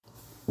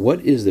what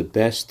is the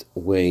best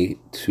way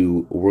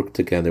to work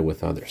together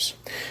with others?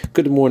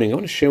 Good morning. I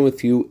want to share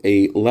with you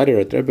a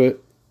letter that Rebbe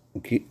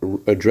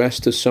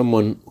addressed to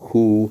someone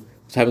who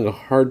was having a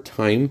hard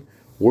time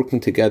working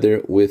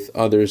together with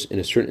others in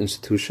a certain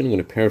institution. I'm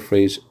going to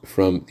paraphrase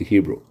from the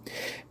Hebrew.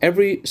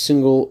 Every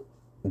single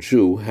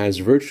Jew has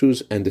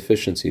virtues and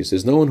deficiencies.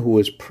 There's no one who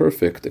is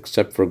perfect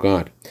except for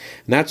God.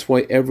 And that's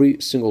why every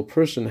single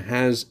person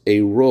has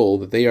a role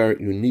that they are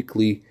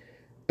uniquely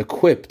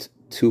equipped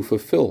to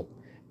fulfill,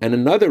 and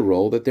another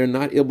role that they're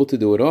not able to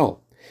do at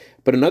all.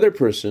 But another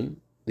person,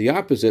 the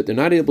opposite, they're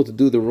not able to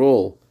do the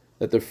role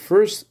that the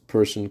first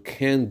person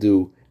can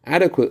do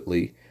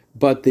adequately,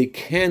 but they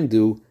can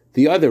do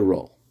the other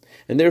role.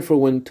 And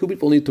therefore, when two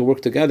people need to work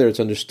together, it's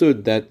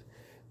understood that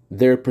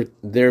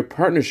their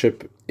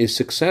partnership is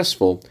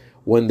successful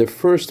when the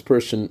first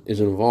person is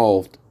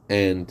involved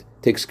and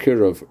takes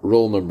care of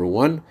role number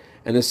one,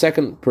 and the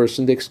second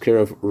person takes care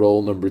of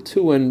role number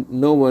two, and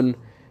no one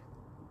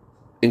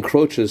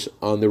encroaches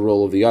on the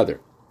role of the other.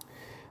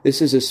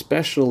 This is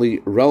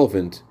especially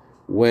relevant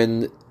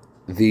when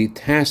the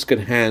task at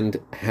hand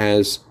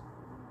has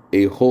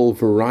a whole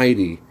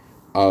variety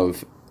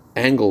of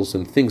angles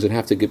and things that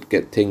have to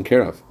get taken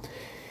care of.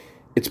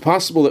 It's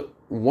possible that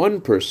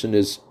one person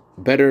is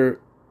better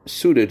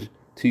suited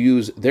to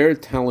use their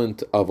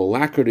talent of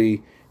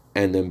alacrity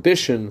and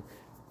ambition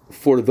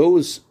for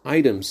those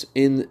items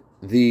in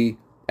the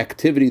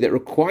activity that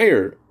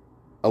require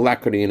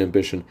alacrity and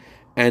ambition,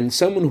 and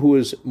someone who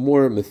is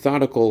more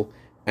methodical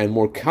and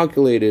more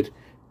calculated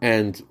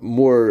and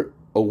more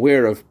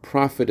aware of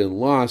profit and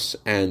loss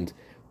and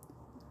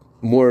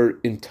more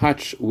in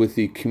touch with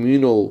the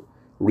communal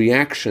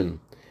reaction,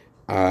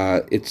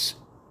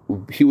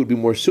 he would be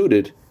more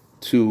suited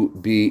to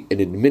be an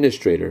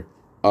administrator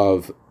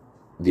of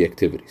the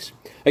activities.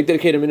 I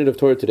dedicate a minute of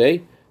Torah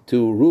today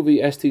to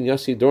Ruvi, Esti, and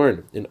Yossi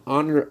Dorn in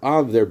honor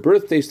of their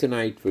birthdays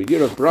tonight for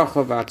Yira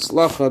Bracha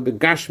V'Atzlacha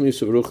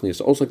B'Gashmius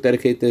V'Ruchnius. Also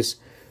dedicate this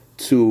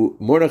to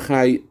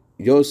Mordechai,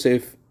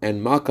 Yosef,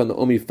 and Malka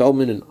Naomi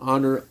Feldman in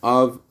honor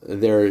of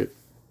their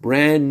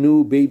brand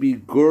new baby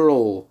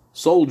girl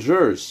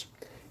soldiers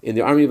in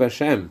the army of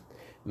Hashem.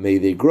 May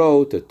they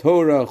grow to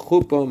Torah,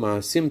 Chuppah,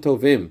 Ma'asim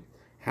Tovim.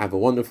 Have a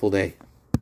wonderful day.